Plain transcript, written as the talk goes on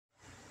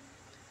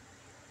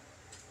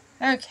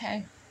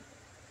Okay.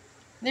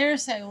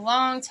 There's a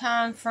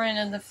long-time friend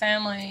of the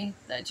family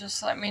that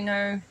just let me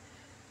know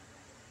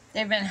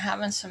they've been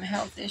having some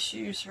health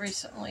issues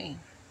recently.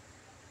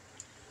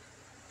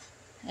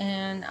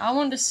 And I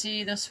want to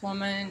see this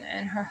woman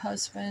and her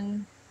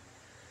husband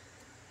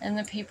and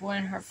the people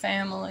in her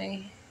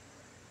family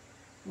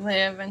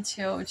live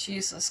until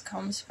Jesus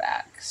comes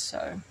back.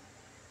 So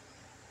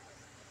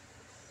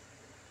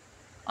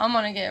I'm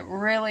going to get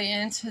really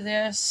into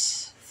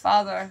this.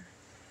 Father,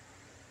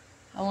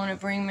 I want to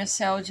bring Miss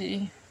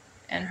Elgie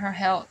and her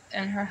health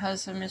and her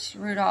husband, Mr.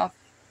 Rudolph,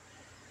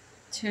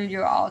 to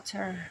your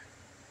altar.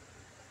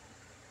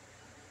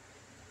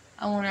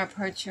 I want to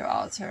approach your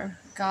altar,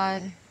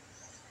 God,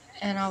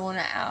 and I want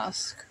to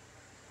ask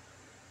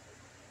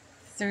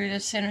through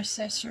this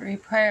intercessory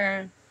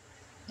prayer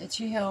that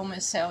you heal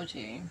Miss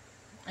Elgie.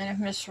 And if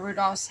Mr.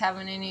 Rudolph's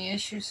having any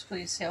issues,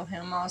 please heal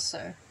him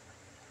also.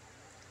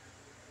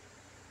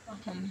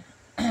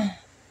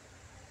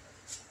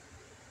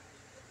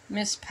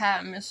 Miss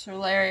Pat and Mr.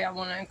 Larry, I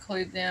want to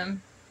include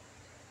them.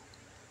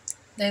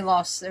 They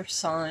lost their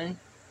son.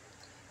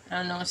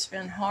 I know it's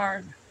been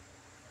hard.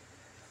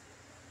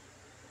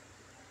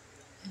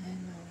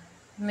 And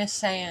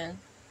Miss Ann,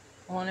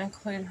 I want to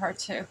include her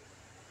too.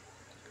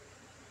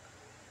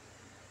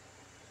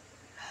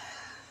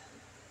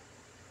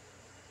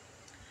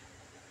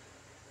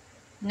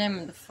 In the name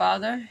of the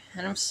Father,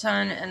 and of the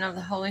Son, and of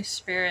the Holy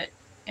Spirit.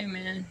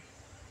 Amen.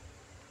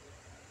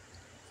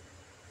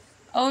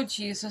 O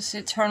Jesus,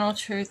 eternal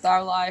truth,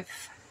 our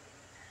life,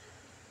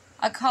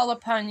 I call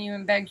upon you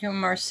and beg your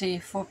mercy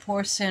for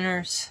poor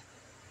sinners.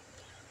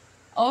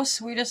 O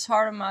sweetest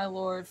heart of my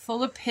Lord,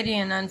 full of pity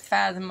and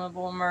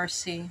unfathomable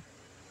mercy,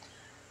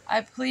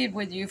 I plead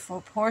with you for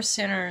poor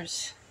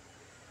sinners.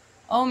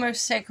 O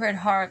most sacred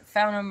heart,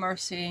 fount of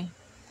mercy,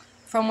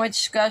 from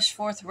which gush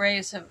forth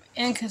rays of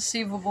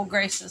inconceivable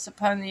graces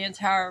upon the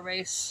entire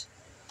race,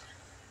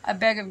 I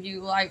beg of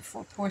you, like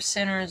for poor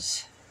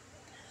sinners.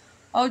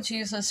 O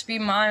Jesus, be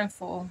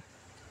mindful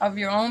of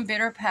your own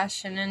bitter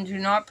passion, and do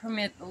not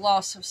permit the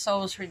loss of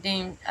souls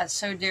redeemed at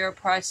so dear a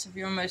price of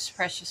your most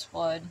precious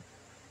blood.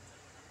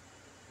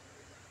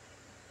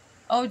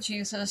 O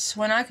Jesus,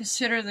 when I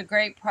consider the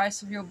great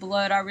price of your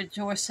blood, I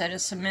rejoice at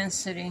its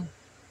immensity.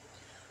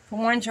 For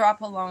one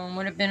drop alone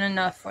would have been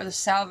enough for the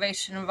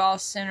salvation of all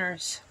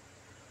sinners.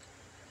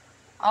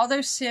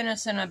 Although sin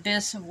is an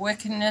abyss of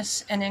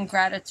wickedness and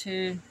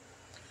ingratitude,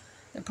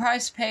 the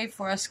price paid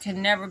for us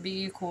can never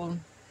be equaled.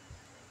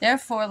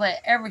 Therefore,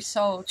 let every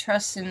soul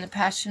trust in the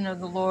passion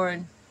of the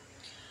Lord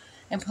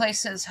and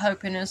place its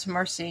hope in his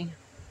mercy.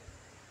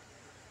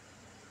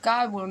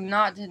 God will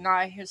not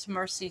deny his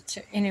mercy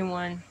to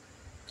anyone.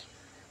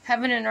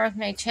 Heaven and earth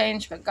may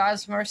change, but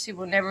God's mercy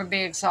will never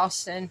be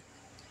exhausted.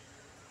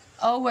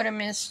 Oh, what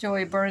immense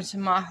joy burns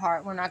in my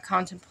heart when I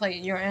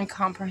contemplate your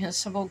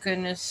incomprehensible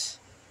goodness.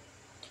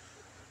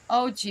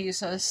 Oh,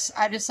 Jesus,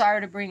 I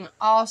desire to bring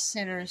all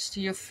sinners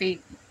to your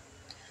feet,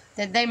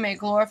 that they may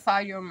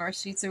glorify your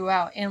mercy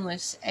throughout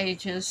endless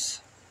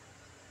ages.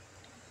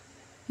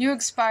 You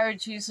expired,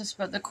 Jesus,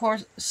 but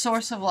the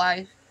source of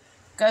life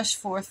gushed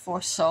forth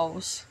for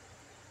souls.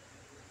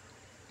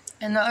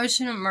 And the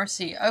ocean of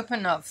mercy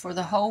opened up for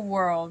the whole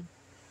world.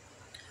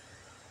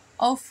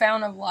 O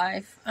fount of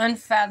life,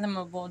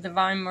 unfathomable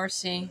divine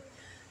mercy,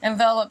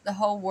 envelop the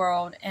whole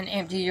world and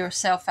empty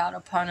yourself out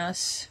upon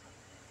us.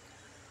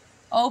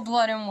 O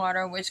blood and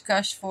water which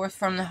gushed forth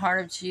from the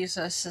heart of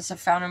Jesus as a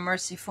fount of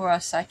mercy for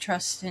us, I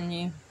trust in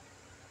you.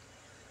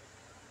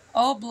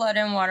 O blood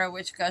and water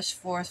which gushed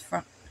forth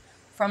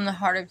from the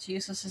heart of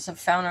Jesus as a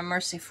fount of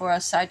mercy for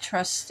us, I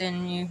trust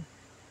in you.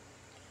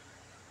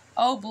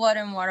 O blood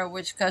and water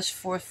which gushed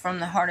forth from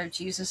the heart of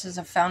Jesus as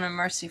a fount of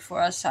mercy for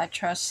us, I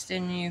trust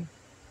in you.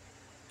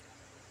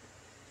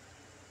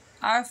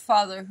 Our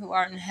Father who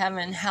art in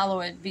heaven,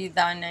 hallowed be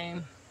thy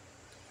name.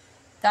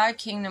 Thy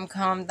kingdom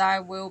come, thy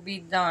will be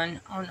done,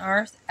 on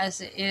earth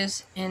as it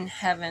is in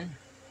heaven.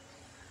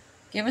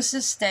 Give us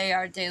this day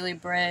our daily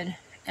bread,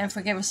 and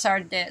forgive us our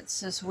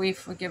debts as we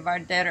forgive our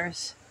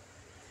debtors.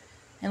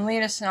 And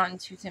lead us not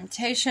into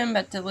temptation,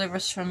 but deliver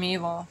us from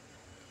evil.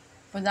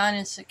 For thine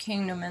is the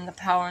kingdom, and the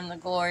power, and the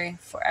glory,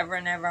 forever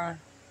and ever.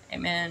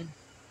 Amen.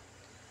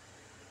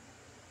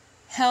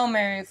 Hail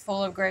Mary,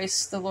 full of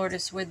grace, the Lord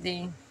is with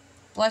thee.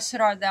 Blessed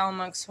art thou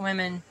amongst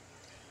women,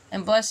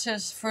 and blessed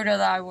is the fruit of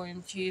thy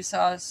womb,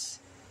 Jesus.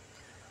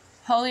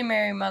 Holy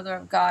Mary, Mother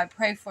of God,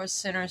 pray for us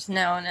sinners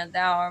now and at the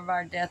hour of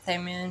our death.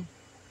 Amen.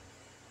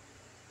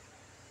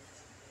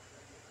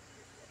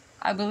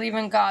 I believe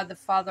in God, the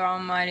Father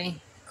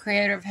Almighty,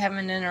 creator of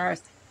heaven and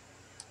earth,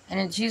 and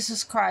in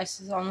Jesus Christ,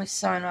 his only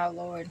Son, our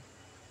Lord.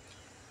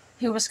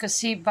 He was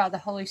conceived by the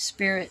Holy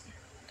Spirit,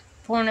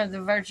 born of the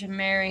Virgin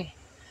Mary,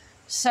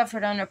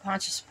 suffered under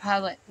Pontius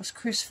Pilate, was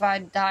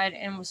crucified, died,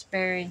 and was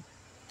buried.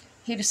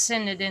 He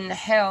descended into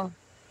hell,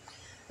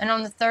 and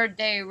on the third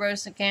day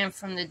rose again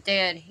from the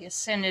dead. He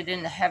ascended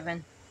into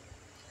heaven,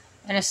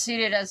 and is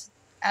seated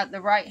at the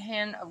right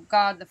hand of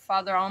God the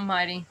Father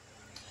Almighty.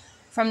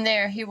 From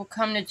there he will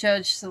come to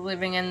judge the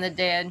living and the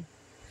dead.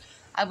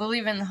 I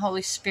believe in the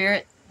Holy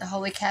Spirit, the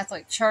Holy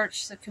Catholic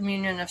Church, the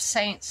communion of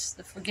saints,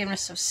 the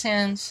forgiveness of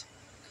sins,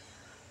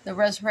 the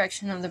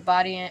resurrection of the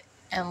body,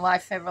 and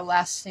life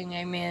everlasting.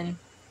 Amen.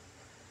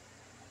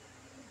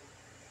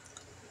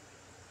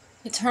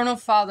 Eternal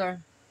Father,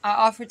 I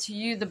offer to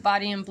you the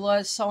body and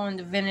blood, soul, and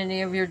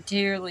divinity of your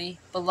dearly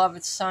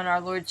beloved Son,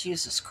 our Lord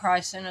Jesus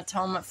Christ, in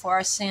atonement for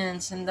our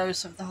sins and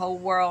those of the whole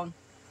world.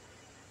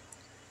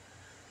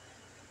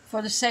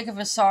 For the sake of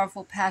his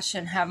sorrowful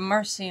passion, have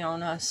mercy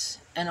on us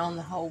and on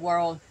the whole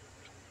world.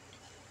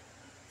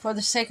 For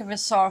the sake of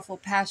his sorrowful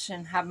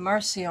passion, have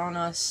mercy on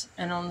us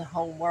and on the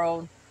whole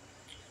world.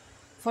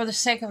 For the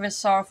sake of his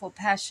sorrowful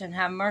passion,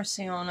 have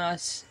mercy on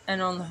us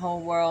and on the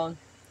whole world.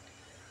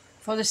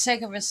 For the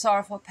sake of his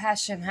sorrowful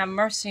passion, have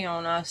mercy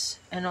on us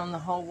and on the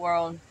whole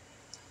world.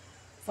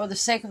 For the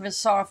sake of his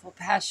sorrowful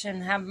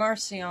passion, have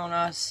mercy on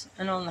us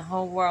and on the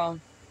whole world.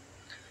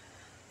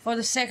 For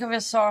the sake of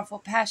his sorrowful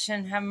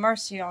passion, have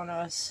mercy on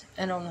us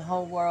and on the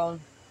whole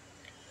world.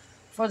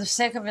 For the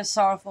sake of his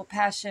sorrowful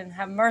passion,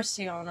 have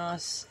mercy on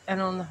us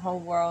and on the whole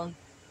world.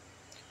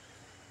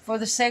 For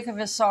the sake of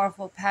his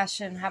sorrowful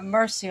passion, have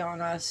mercy on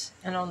us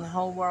and on the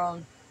whole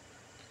world.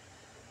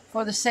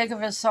 For the sake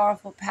of his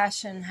sorrowful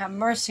passion, have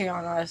mercy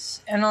on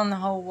us and on the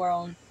whole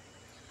world.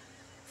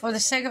 For the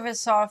sake of his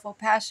sorrowful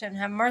passion,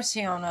 have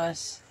mercy on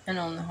us and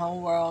on the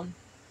whole world.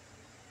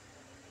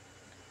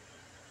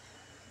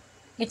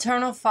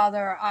 Eternal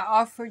Father, I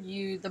offer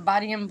you the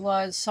body and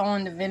blood, soul,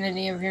 and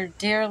divinity of your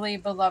dearly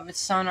beloved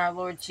Son, our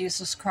Lord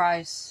Jesus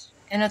Christ,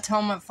 in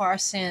atonement for our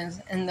sins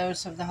and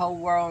those of the whole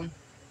world.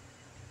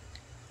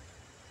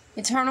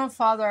 Eternal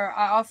Father,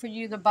 I offer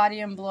you the body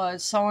and blood,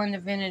 soul, and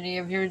divinity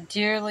of your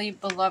dearly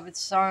beloved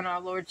Son,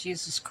 our Lord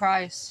Jesus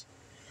Christ,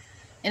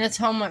 in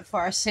atonement for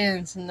our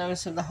sins and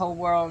those of the whole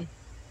world.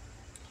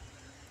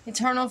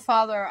 Eternal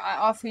Father, I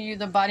offer you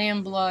the body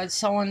and blood,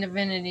 soul, and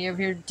divinity of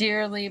your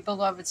dearly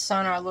beloved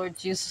Son, our Lord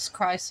Jesus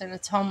Christ, in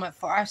atonement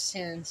for our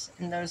sins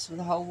and those of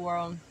the whole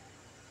world.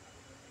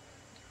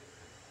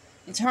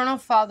 Eternal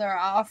Father,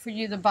 I offer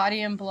you the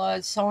body and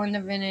blood, soul, and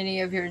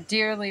divinity of your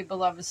dearly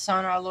beloved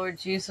Son, our Lord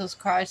Jesus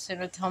Christ,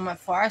 in atonement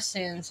for our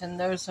sins and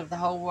those of the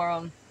whole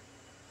world.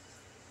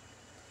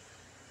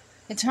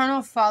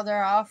 Eternal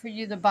Father, I offer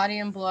you the body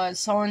and blood,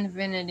 soul, and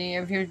divinity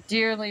of your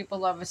dearly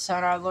beloved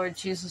Son, our Lord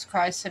Jesus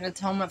Christ, in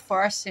atonement for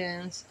our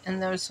sins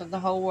and those of the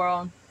whole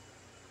world.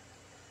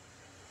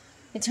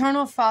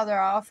 Eternal Father,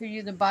 I offer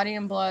you the body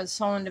and blood,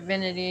 soul, and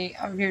divinity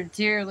of your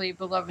dearly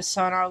beloved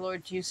Son, our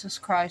Lord Jesus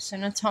Christ,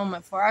 in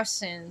atonement for our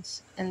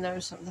sins and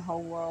those of the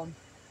whole world.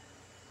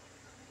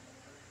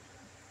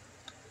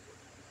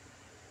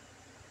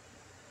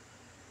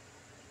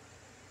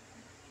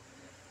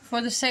 For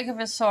the sake of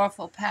his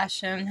sorrowful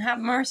passion, have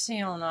mercy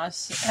on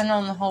us and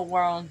on the whole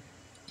world.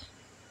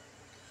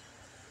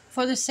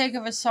 For the sake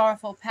of his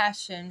sorrowful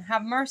passion,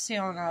 have mercy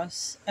on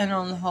us and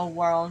on the whole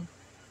world.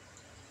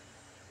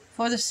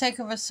 For the sake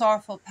of his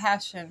sorrowful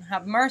passion,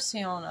 have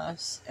mercy on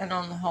us and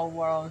on the whole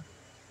world.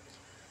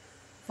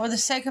 For the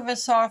sake of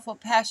his sorrowful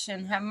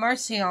passion, have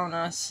mercy on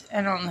us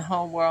and on the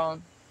whole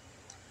world.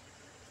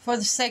 For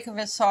the sake of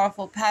his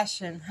sorrowful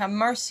passion, have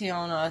mercy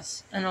on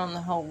us and on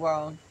the whole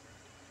world.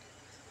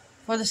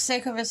 For the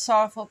sake of his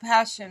sorrowful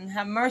passion,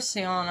 have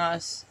mercy on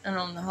us and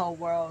on the whole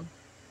world.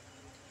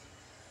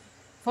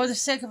 For the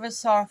sake of his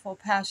sorrowful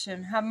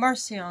passion, have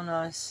mercy on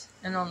us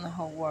and on the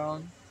whole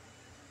world.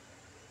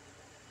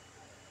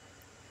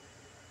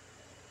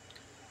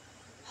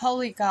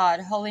 Holy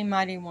God, Holy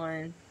Mighty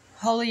One,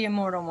 Holy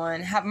Immortal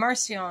One, have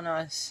mercy on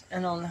us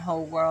and on the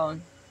whole world.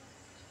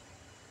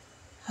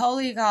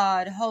 Holy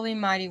God, Holy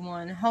Mighty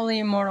One, Holy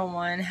Immortal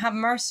One, have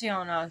mercy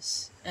on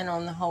us and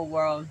on the whole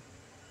world.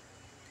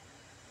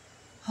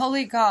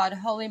 Holy God,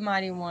 Holy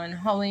Mighty One,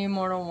 Holy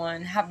Immortal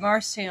One, have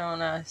mercy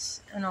on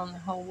us and on the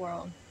whole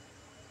world.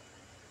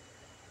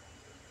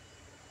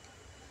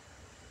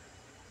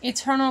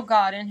 Eternal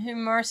God, in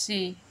whom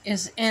mercy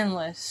is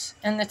endless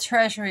and the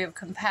treasury of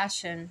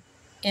compassion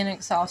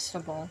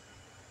inexhaustible,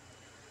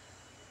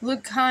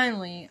 look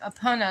kindly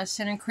upon us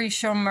and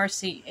increase your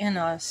mercy in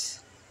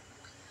us,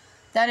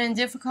 that in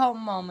difficult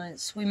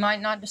moments we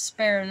might not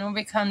despair nor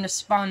become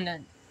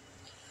despondent,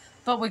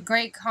 but with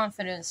great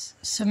confidence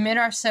submit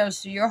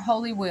ourselves to your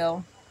holy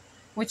will,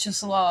 which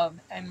is love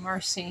and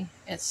mercy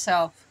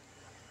itself.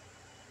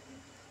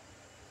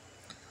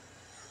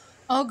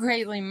 O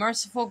greatly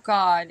merciful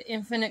God,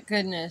 infinite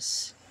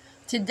goodness,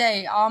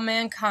 today all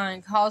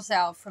mankind calls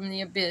out from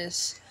the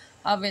abyss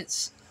of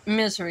its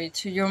misery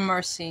to your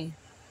mercy,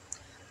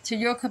 to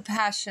your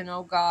compassion,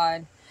 O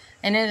God,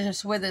 and it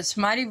is with its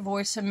mighty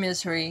voice of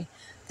misery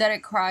that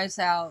it cries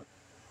out.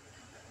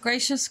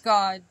 Gracious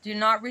God, do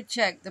not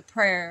reject the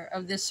prayer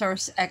of this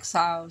earth's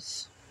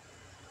exiles.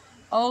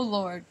 O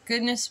Lord,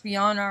 goodness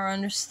beyond our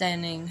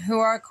understanding, who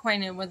are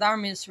acquainted with our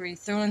misery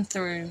through and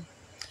through,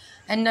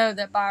 and know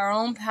that by our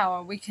own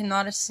power we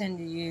cannot ascend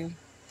to you,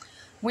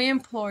 we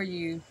implore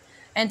you,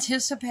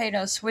 anticipate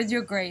us with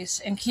your grace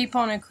and keep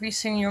on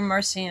increasing your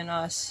mercy in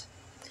us,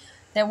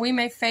 that we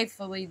may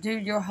faithfully do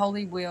your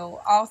holy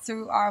will all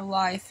through our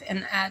life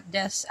and at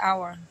death's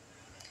hour.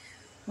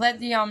 Let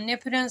the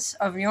omnipotence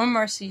of your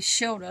mercy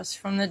shield us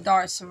from the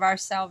darts of our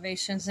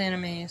salvation's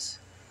enemies,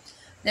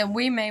 that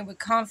we may with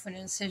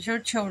confidence as your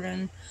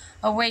children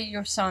await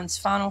your Son's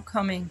final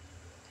coming,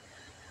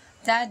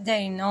 that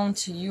day known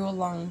to you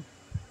alone.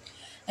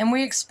 And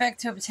we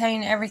expect to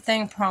obtain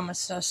everything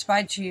promised us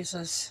by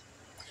Jesus,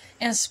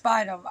 in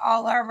spite of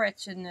all our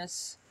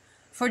wretchedness,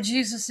 for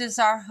Jesus is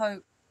our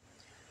hope.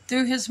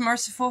 Through his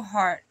merciful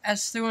heart,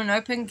 as through an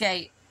open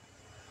gate,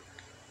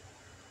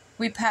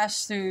 we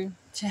pass through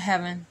to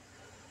heaven.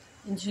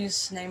 In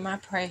Jesus' name I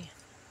pray.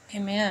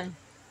 Amen.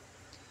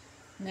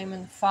 In the name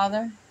of the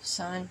Father,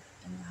 Son,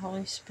 and the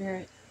Holy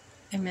Spirit.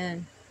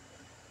 Amen.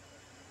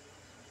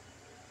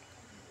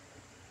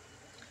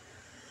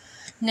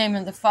 In the name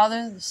of the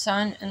Father, the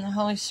Son, and the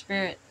Holy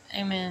Spirit.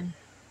 Amen.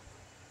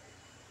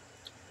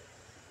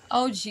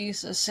 O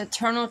Jesus,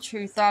 eternal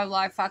truth, our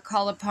life, I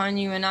call upon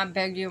you and I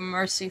beg your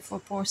mercy for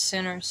poor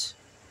sinners.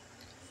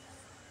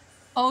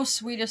 O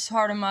sweetest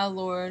heart of my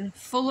Lord,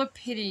 full of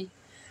pity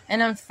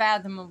and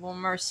unfathomable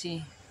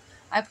mercy,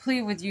 I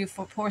plead with you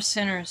for poor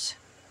sinners.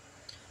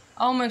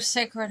 O most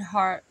sacred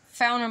heart,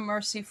 fount of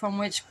mercy from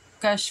which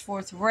gush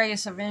forth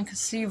rays of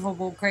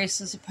inconceivable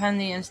graces upon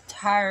the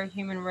entire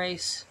human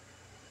race,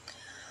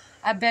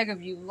 I beg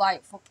of you,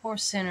 light for poor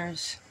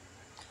sinners.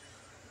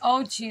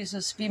 O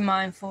Jesus, be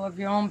mindful of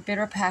your own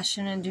bitter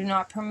passion and do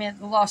not permit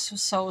the loss of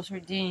souls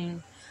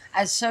redeemed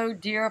at so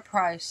dear a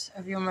price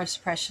of your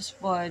most precious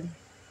blood.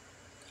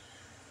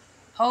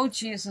 O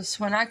Jesus,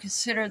 when I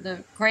consider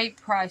the great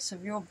price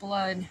of your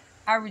blood,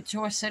 I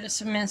rejoice at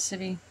its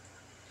immensity.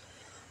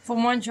 For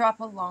one drop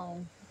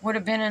alone would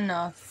have been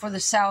enough for the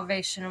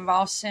salvation of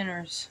all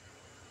sinners.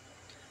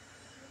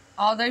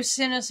 Although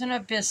sin is an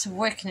abyss of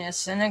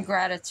wickedness and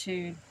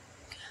ingratitude,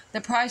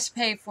 the price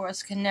paid for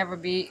us can never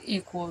be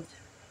equaled.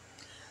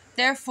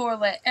 Therefore,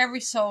 let every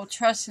soul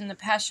trust in the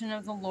passion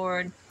of the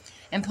Lord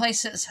and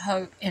place its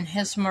hope in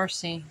his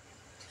mercy.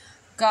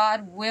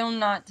 God will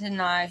not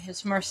deny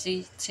his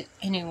mercy to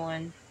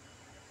anyone.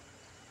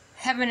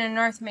 Heaven and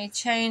earth may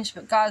change,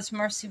 but God's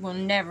mercy will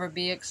never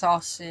be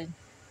exhausted.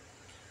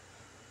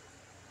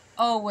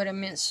 Oh, what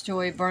immense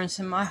joy burns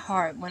in my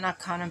heart when I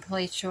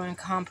contemplate your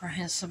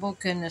incomprehensible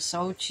goodness,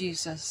 O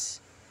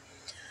Jesus.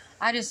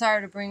 I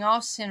desire to bring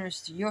all sinners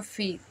to your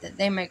feet, that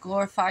they may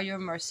glorify your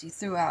mercy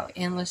throughout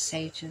endless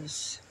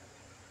ages.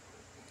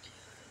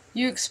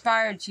 You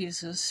expired,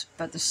 Jesus,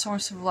 but the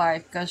source of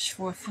life gushed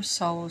forth for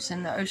souls,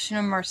 and the ocean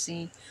of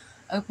mercy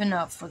opened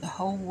up for the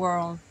whole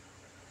world.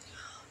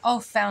 O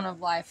fount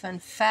of life,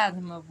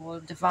 unfathomable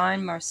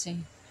divine mercy,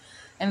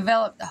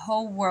 envelop the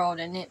whole world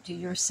and empty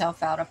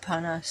yourself out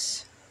upon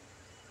us.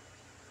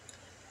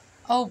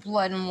 O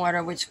blood and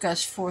water which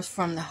gushed forth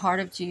from the heart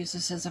of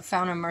Jesus as a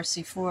fount of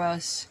mercy for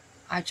us,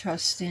 I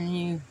trust in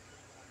you.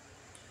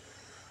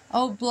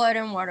 O blood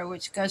and water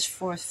which gushed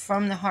forth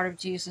from the heart of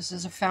Jesus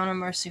as a fount of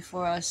mercy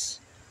for us,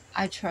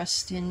 I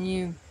trust in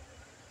you.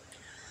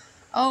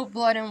 O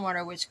blood and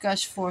water which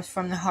gushed forth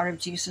from the heart of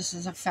Jesus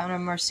as a fount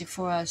of mercy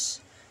for us,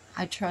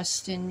 I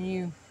trust in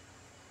you.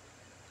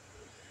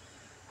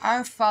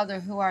 Our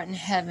Father who art in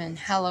heaven,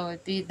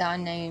 hallowed be thy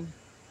name.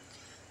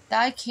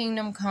 Thy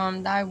kingdom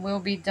come, thy will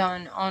be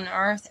done on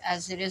earth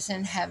as it is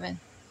in heaven.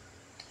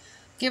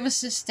 Give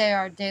us this day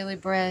our daily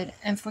bread,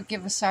 and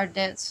forgive us our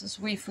debts as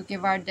we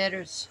forgive our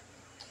debtors.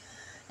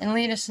 And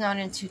lead us not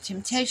into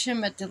temptation,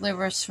 but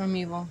deliver us from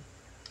evil.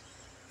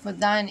 For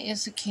thine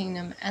is the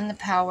kingdom, and the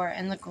power,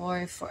 and the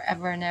glory,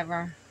 forever and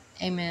ever.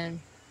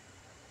 Amen.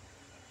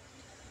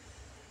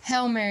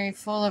 Hail Mary,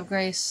 full of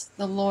grace,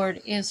 the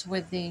Lord is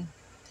with thee.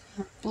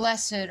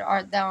 Blessed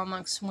art thou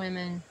amongst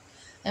women,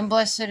 and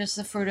blessed is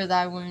the fruit of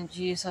thy womb,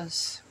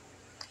 Jesus.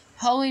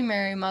 Holy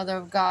Mary, Mother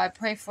of God,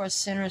 pray for us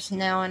sinners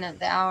now and at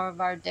the hour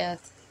of our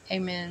death.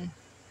 Amen.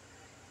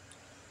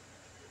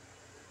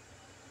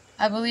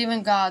 I believe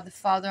in God, the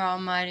Father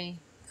Almighty,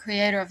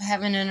 creator of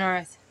heaven and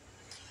earth,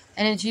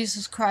 and in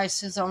Jesus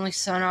Christ, his only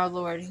Son, our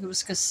Lord, who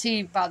was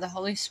conceived by the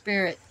Holy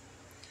Spirit,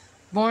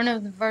 born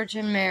of the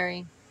Virgin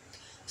Mary,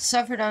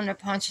 suffered under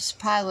Pontius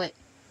Pilate,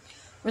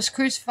 was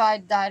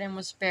crucified, died, and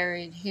was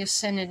buried. He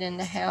ascended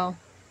into hell.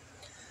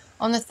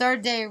 On the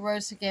third day he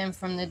rose again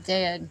from the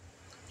dead.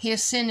 He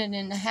ascended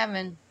into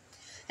heaven,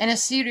 and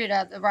is seated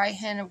at the right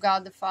hand of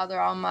God the Father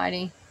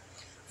Almighty.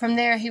 From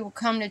there he will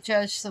come to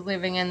judge the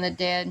living and the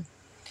dead.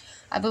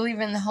 I believe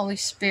in the Holy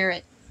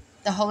Spirit,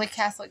 the Holy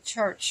Catholic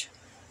Church,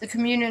 the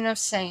communion of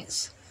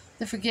saints,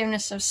 the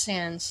forgiveness of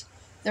sins,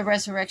 the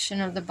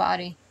resurrection of the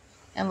body,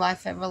 and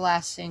life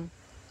everlasting.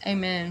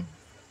 Amen.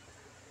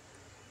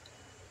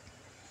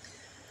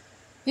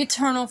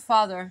 Eternal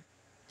Father,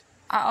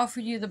 I offer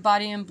you the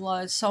body and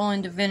blood, soul,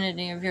 and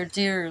divinity of your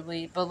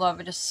dearly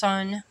beloved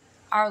Son,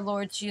 our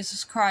Lord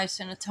Jesus Christ,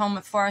 in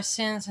atonement for our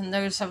sins and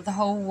those of the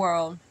whole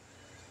world.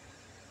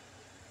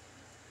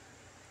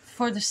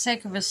 For the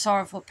sake of his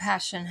sorrowful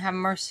passion, have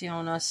mercy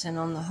on us and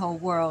on the whole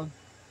world.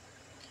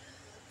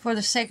 For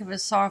the sake of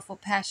his sorrowful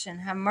passion,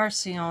 have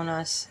mercy on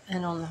us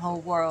and on the whole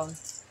world.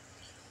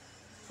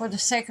 For the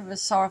sake of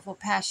his sorrowful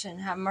passion,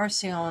 have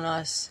mercy on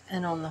us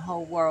and on the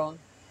whole world.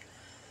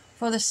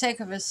 For the sake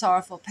of his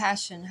sorrowful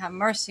passion, have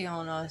mercy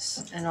on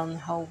us and on the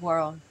whole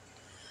world.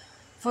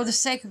 For the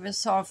sake of his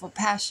sorrowful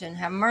passion,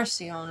 have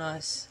mercy on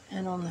us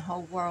and on the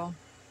whole world.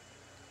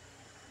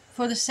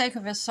 For the sake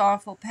of his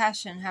sorrowful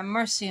passion, have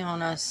mercy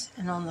on us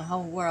and on the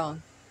whole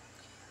world.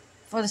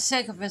 For the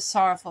sake of his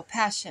sorrowful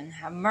passion,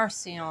 have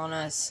mercy on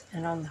us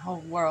and on the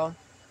whole world.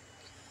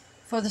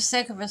 For the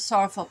sake of his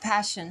sorrowful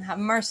passion, have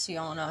mercy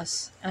on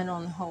us and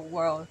on the whole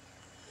world.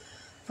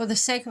 For the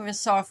sake of his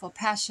sorrowful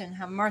passion,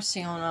 have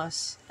mercy on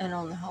us and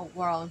on the whole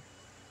world.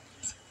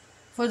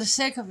 For the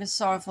sake of his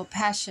sorrowful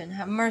passion,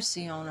 have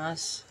mercy on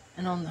us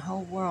and on the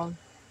whole world.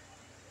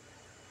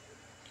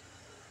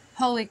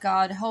 Holy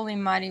God, Holy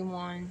Mighty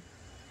One,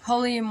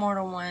 Holy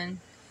Immortal One,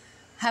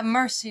 have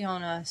mercy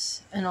on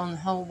us and on the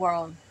whole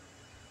world.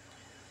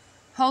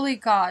 Holy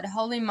God,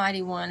 Holy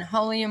Mighty One,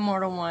 Holy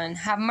Immortal One,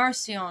 have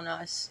mercy on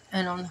us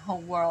and on the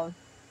whole world.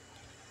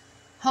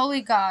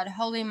 Holy God,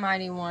 Holy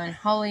Mighty One,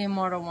 Holy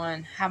Immortal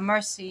One, have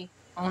mercy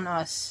on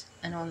us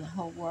and on the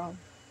whole world.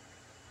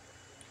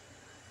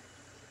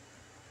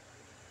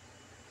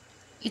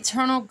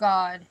 Eternal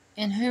God,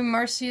 in whom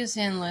mercy is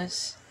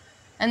endless,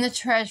 and the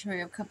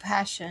treasury of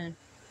compassion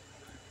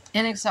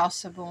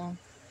inexhaustible,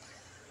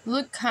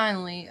 look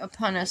kindly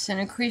upon us and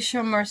increase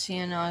your mercy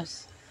in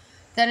us,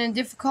 that in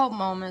difficult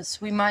moments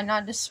we might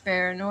not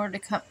despair nor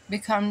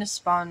become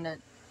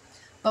despondent,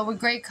 but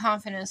with great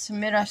confidence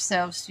submit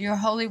ourselves to your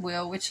holy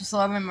will, which is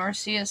love and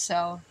mercy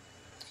itself.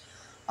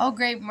 O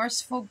great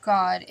merciful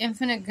God,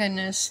 infinite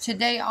goodness,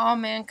 today all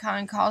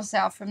mankind calls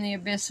out from the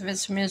abyss of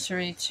its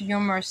misery to your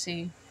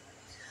mercy,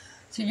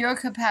 to your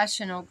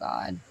compassion, O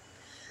God,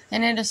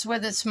 and it is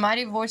with its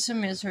mighty voice of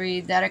misery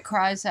that it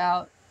cries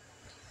out.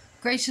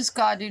 Gracious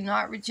God, do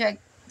not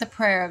reject the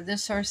prayer of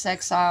this earth's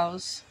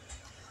exiles.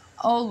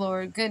 O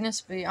Lord, goodness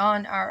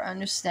beyond our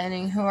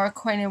understanding, who are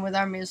acquainted with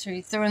our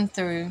misery through and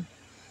through,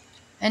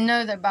 and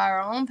know that by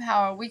our own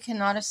power we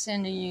cannot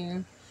ascend to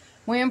you,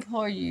 we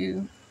implore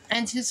you,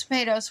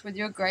 anticipate us with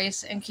your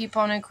grace and keep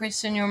on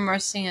increasing your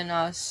mercy in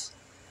us,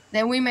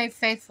 that we may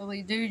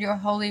faithfully do your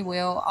holy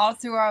will all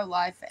through our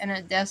life and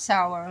at death's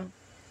hour.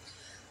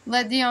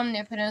 Let the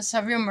omnipotence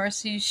of your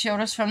mercy shield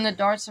us from the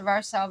darts of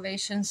our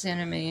salvation's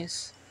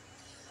enemies,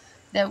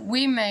 that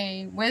we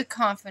may, with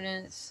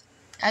confidence,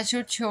 as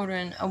your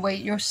children,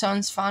 await your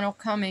Son's final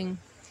coming,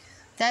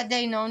 that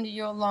day known to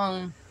you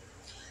alone,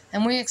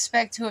 and we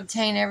expect to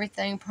obtain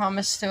everything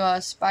promised to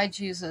us by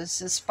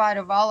Jesus, in spite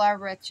of all our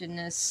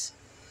wretchedness.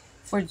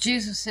 For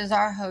Jesus is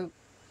our hope.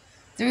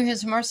 Through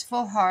his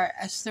merciful heart,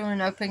 as through an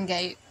open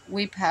gate,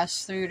 we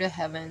pass through to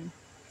heaven.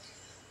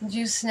 In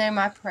Jesus' name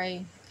I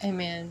pray.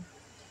 Amen.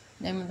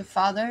 In the name of the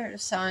Father, the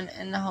Son,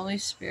 and the Holy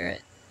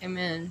Spirit.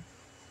 Amen.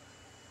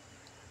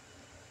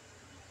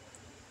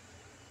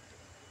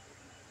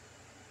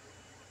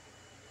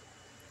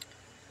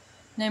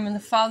 In the name of the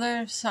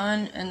Father, the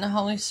Son, and the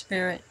Holy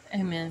Spirit.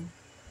 Amen.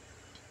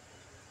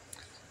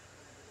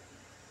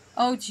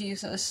 O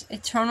Jesus,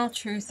 eternal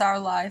truth, our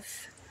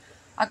life,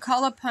 I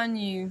call upon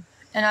you,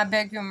 and I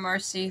beg your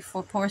mercy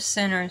for poor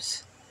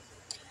sinners.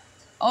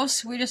 O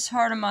sweetest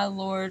heart of my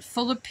Lord,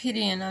 full of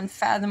pity and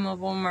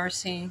unfathomable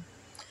mercy,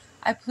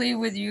 I plead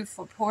with you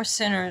for poor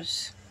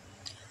sinners.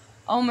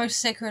 O most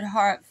sacred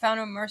heart,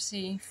 fount of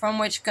mercy, from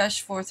which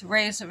gush forth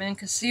rays of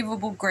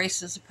inconceivable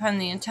graces upon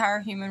the entire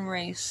human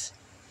race,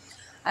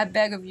 I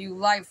beg of you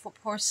light for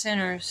poor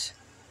sinners.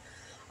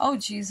 O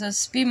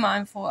Jesus, be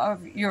mindful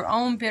of your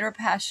own bitter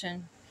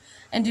passion,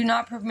 and do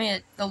not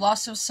permit the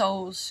loss of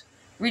souls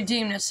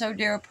redeemed at so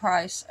dear a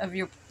price of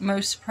your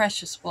most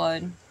precious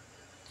blood.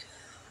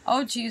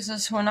 O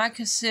Jesus, when I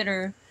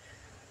consider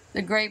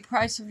the great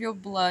price of your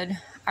blood,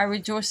 I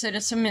rejoice at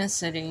its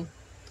immensity,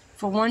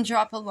 for one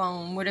drop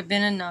alone would have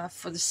been enough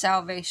for the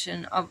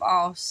salvation of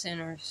all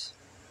sinners.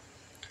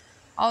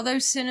 Although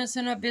sin is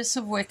an abyss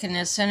of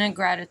wickedness and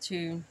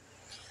ingratitude,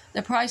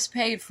 the price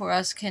paid for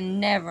us can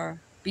never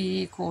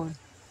be equaled.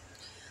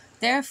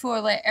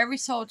 Therefore, let every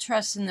soul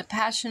trust in the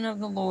passion of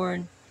the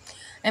Lord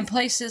and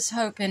place its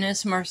hope in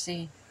his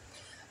mercy.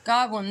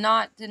 God will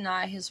not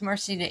deny his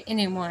mercy to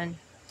anyone.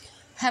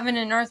 Heaven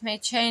and earth may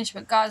change,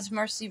 but God's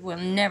mercy will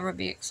never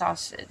be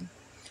exhausted.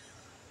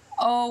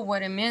 Oh,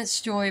 what immense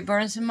joy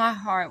burns in my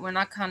heart when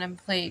I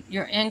contemplate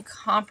your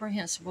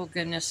incomprehensible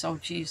goodness, O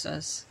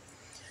Jesus.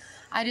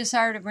 I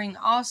desire to bring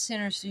all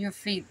sinners to your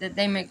feet, that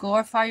they may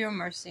glorify your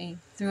mercy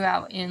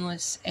throughout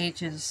endless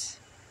ages.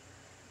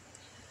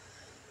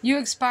 You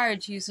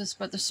expired, Jesus,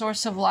 but the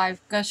source of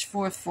life gushed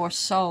forth for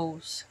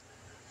souls,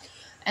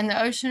 and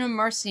the ocean of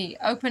mercy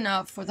opened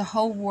up for the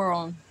whole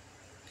world.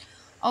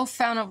 O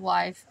fount of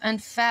life,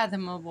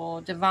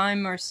 unfathomable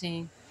divine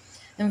mercy,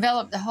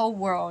 envelop the whole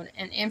world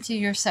and empty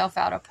yourself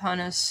out upon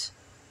us.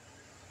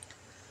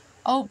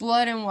 O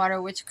blood and water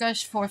which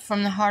gushed forth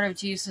from the heart of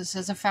Jesus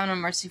as a fount of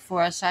mercy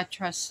for us, I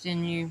trust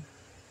in you.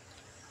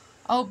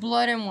 O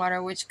blood and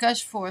water which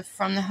gushed forth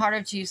from the heart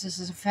of Jesus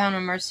as a fount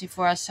of mercy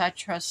for us, I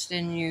trust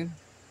in you.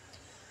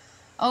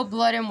 O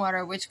blood and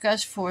water which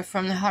gushed forth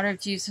from the heart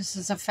of Jesus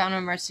as a fount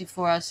of mercy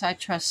for us, I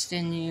trust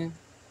in you.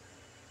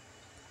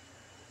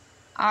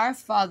 Our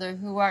Father,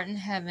 who art in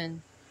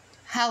heaven,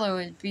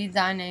 hallowed be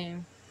thy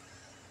name.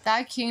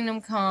 Thy kingdom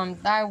come,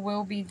 thy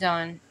will be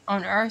done,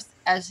 on earth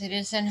as it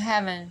is in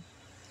heaven.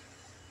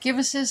 Give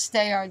us this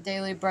day our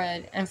daily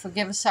bread, and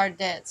forgive us our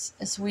debts,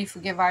 as we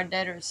forgive our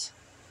debtors.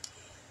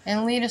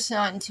 And lead us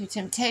not into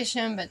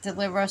temptation, but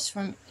deliver us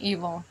from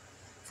evil.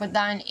 For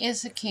thine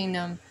is the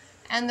kingdom,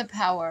 and the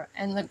power,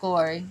 and the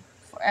glory,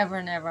 forever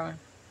and ever.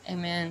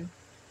 Amen.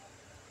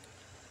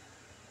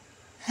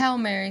 Hail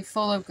Mary,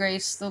 full of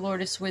grace, the Lord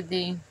is with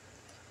thee.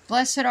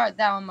 Blessed art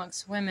thou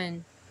amongst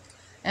women,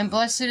 and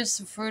blessed is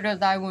the fruit of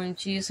thy womb,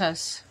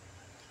 Jesus.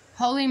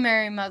 Holy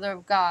Mary, Mother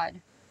of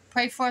God,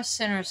 pray for us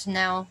sinners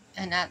now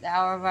and at the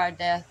hour of our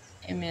death.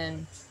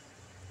 Amen.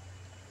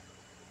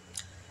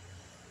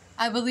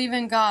 I believe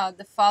in God,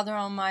 the Father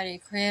Almighty,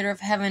 creator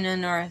of heaven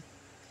and earth,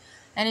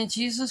 and in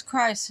Jesus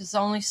Christ, his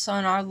only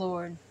Son, our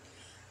Lord,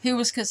 who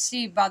was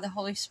conceived by the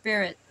Holy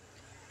Spirit,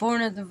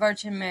 born of the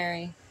Virgin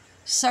Mary,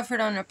 suffered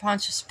under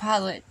Pontius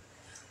Pilate,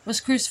 was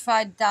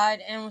crucified,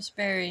 died, and was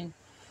buried.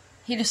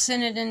 He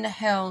descended into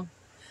hell,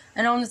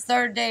 and on the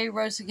third day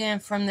rose again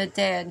from the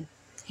dead.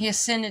 He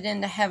ascended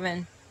into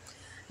heaven,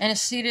 and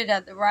is seated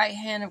at the right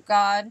hand of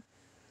God,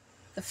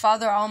 the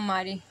Father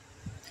Almighty.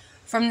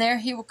 From there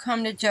he will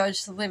come to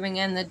judge the living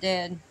and the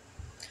dead.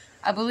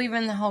 I believe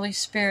in the Holy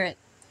Spirit,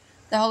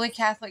 the Holy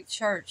Catholic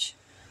Church,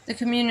 the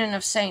communion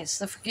of saints,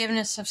 the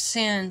forgiveness of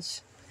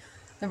sins,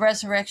 the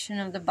resurrection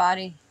of the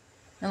body,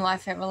 and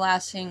life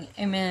everlasting.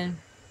 Amen.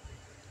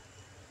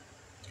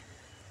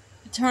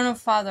 Eternal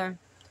Father,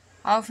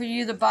 I offer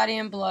you the body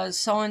and blood,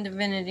 soul and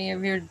divinity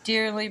of your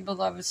dearly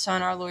beloved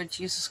Son, our Lord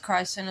Jesus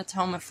Christ, in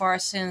atonement for our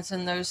sins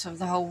and those of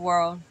the whole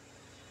world.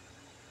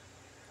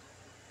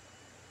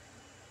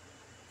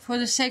 For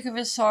the sake of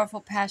his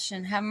sorrowful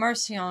passion, have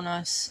mercy on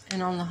us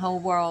and on the whole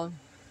world.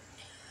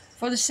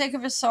 For the sake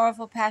of his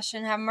sorrowful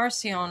passion, have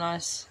mercy on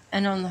us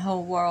and on the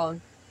whole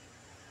world.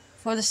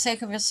 For the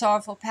sake of his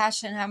sorrowful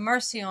passion, have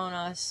mercy on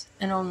us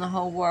and on the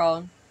whole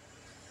world.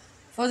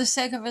 For the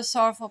sake of his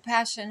sorrowful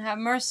passion, have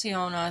mercy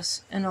on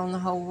us and on the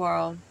whole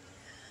world.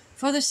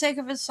 For the sake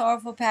of his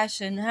sorrowful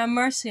passion, have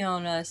mercy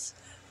on us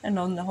and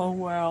on the whole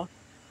world.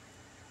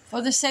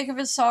 For the sake of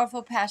his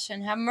sorrowful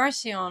passion, have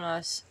mercy on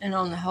us and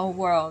on the whole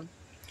world.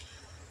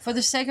 For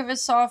the sake of his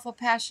sorrowful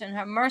passion,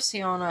 have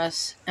mercy on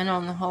us and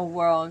on the whole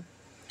world.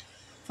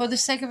 For the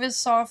sake of his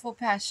sorrowful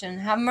passion,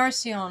 have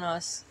mercy on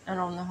us and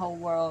on the whole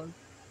world.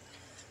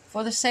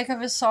 For the sake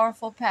of his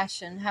sorrowful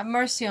passion, have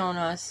mercy on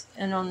us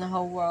and on the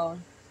whole world.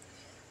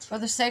 For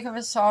the sake of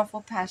his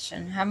sorrowful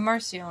passion, have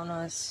mercy on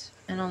us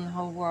and on the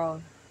whole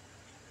world.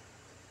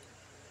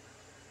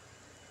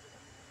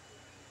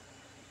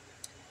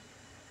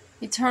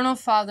 Eternal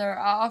Father,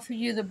 I offer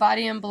you the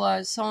body and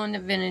blood, soul and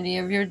divinity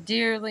of your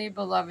dearly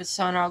beloved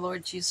Son, our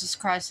Lord Jesus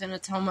Christ, in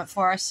atonement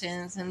for our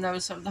sins and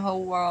those of the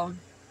whole world.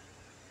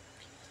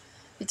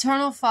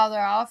 Eternal Father,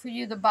 I offer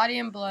you the body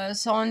and blood,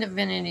 soul and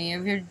divinity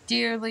of your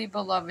dearly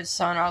beloved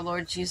Son, our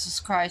Lord Jesus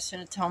Christ,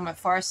 in atonement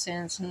for our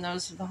sins and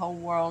those of the whole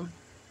world.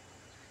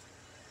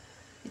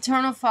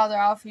 Eternal Father,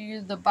 I offer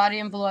you the body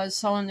and blood,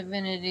 soul and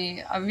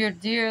divinity of your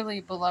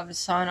dearly beloved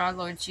Son, our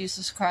Lord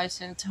Jesus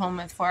Christ, in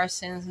atonement for our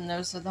sins and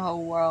those of the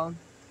whole world.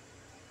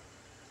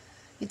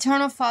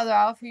 Eternal Father,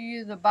 I offer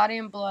you the body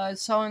and blood,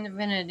 soul and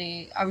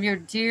divinity of your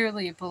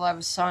dearly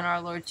beloved Son, our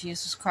Lord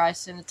Jesus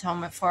Christ, in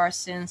atonement for our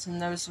sins and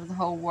those of the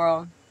whole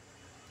world.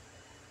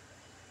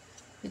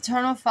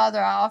 Eternal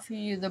Father, I offer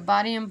you the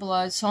body and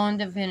blood, soul and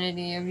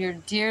divinity of your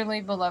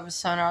dearly beloved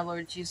Son, our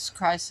Lord Jesus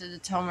Christ, in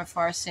atonement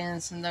for our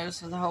sins and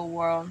those of the whole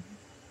world.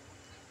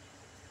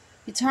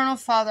 Eternal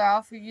Father, I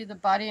offer you the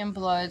body and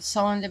blood,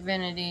 soul and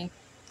divinity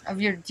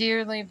of your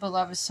dearly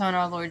beloved Son,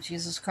 our Lord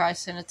Jesus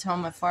Christ, in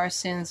atonement for our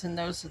sins and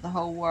those of the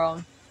whole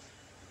world.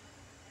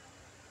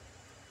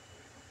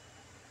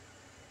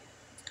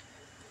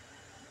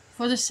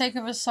 For the sake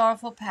of his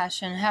sorrowful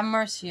passion, have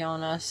mercy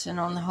on us and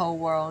on the whole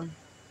world.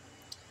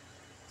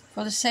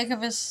 For the sake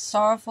of his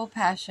sorrowful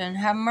passion,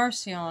 have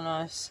mercy on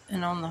us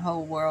and on the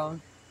whole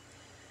world.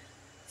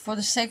 For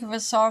the sake of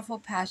his sorrowful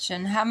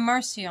passion, have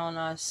mercy on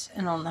us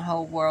and on the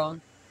whole world.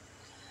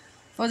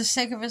 For the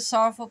sake of his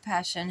sorrowful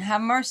passion,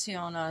 have mercy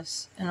on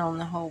us and on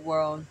the whole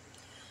world.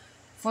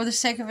 For the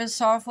sake of his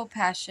sorrowful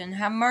passion,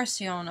 have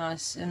mercy on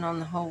us and on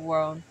the whole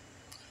world.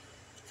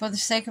 For the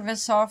sake of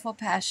his sorrowful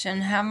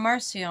passion, have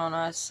mercy on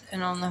us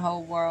and on the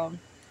whole world.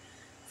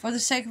 For the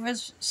sake of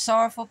his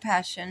sorrowful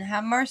passion,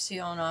 have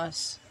mercy on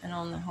us and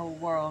on the whole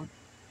world.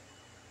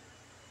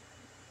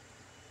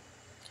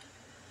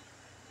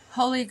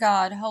 Holy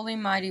God, Holy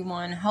Mighty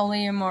One,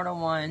 Holy Immortal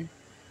One,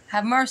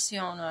 have mercy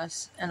on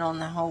us and on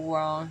the whole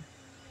world.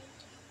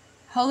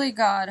 Holy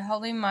God,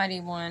 Holy Mighty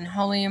One,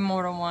 Holy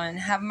Immortal One,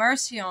 have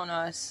mercy on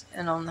us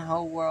and on the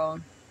whole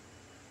world.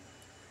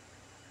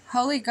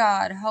 Holy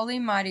God, Holy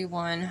Mighty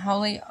One,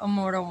 Holy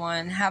Immortal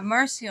One, have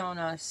mercy on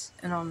us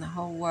and on the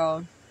whole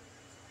world.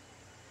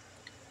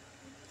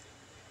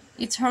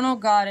 Eternal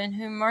God, in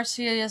whom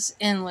mercy is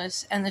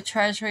endless and the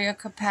treasury of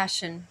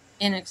compassion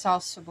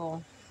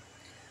inexhaustible,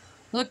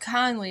 look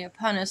kindly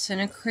upon us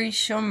and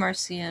increase your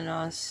mercy in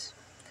us.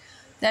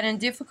 that in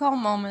difficult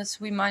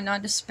moments we might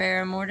not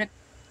despair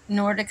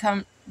nor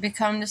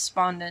become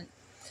despondent,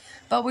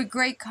 but with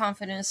great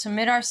confidence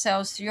submit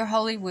ourselves to your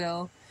holy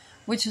will,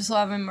 which is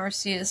love and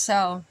mercy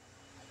itself.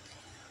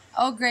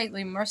 O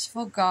greatly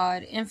merciful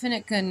God,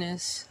 infinite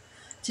goodness,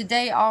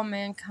 today all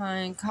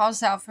mankind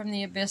calls out from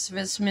the abyss of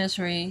its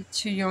misery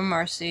to your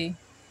mercy,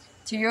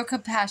 to your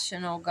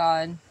compassion, O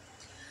God,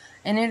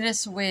 and it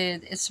is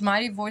with its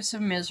mighty voice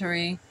of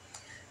misery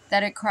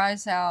that it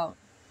cries out,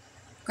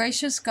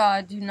 Gracious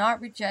God, do not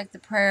reject the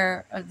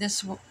prayer of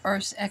this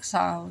earth's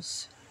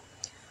exiles.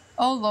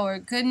 O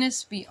Lord,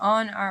 goodness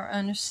beyond our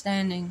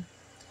understanding,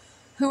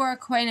 who are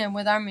acquainted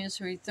with our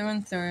misery through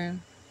and through,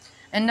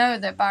 and know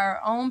that by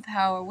our own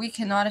power we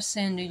cannot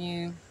ascend to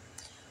you.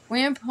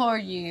 We implore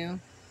you,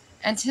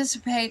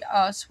 anticipate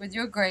us with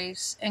your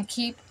grace, and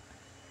keep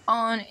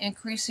on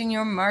increasing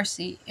your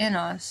mercy in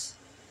us,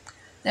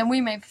 that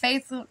we may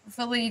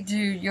faithfully do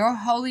your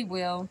holy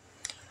will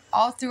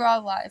all through our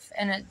life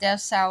and at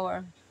death's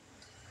hour.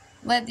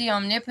 Let the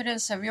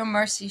omnipotence of your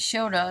mercy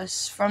shield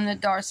us from the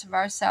darts of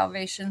our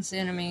salvation's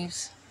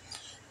enemies,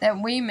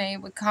 that we may,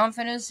 with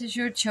confidence as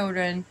your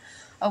children,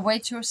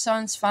 await your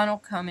Son's final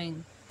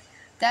coming,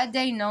 that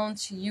day known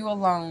to you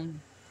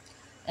alone.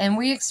 And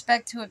we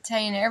expect to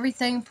obtain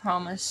everything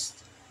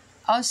promised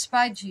us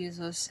by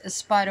Jesus, in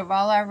spite of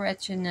all our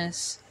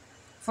wretchedness.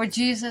 For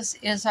Jesus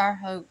is our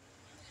hope.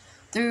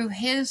 Through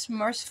his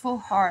merciful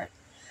heart,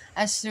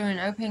 as through an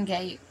open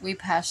gate, we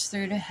pass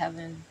through to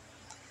heaven.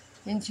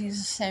 In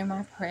Jesus' name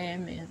I pray,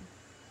 amen.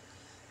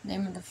 In the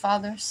name of the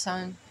Father,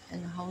 Son,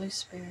 and the Holy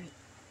Spirit.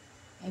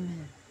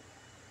 Amen.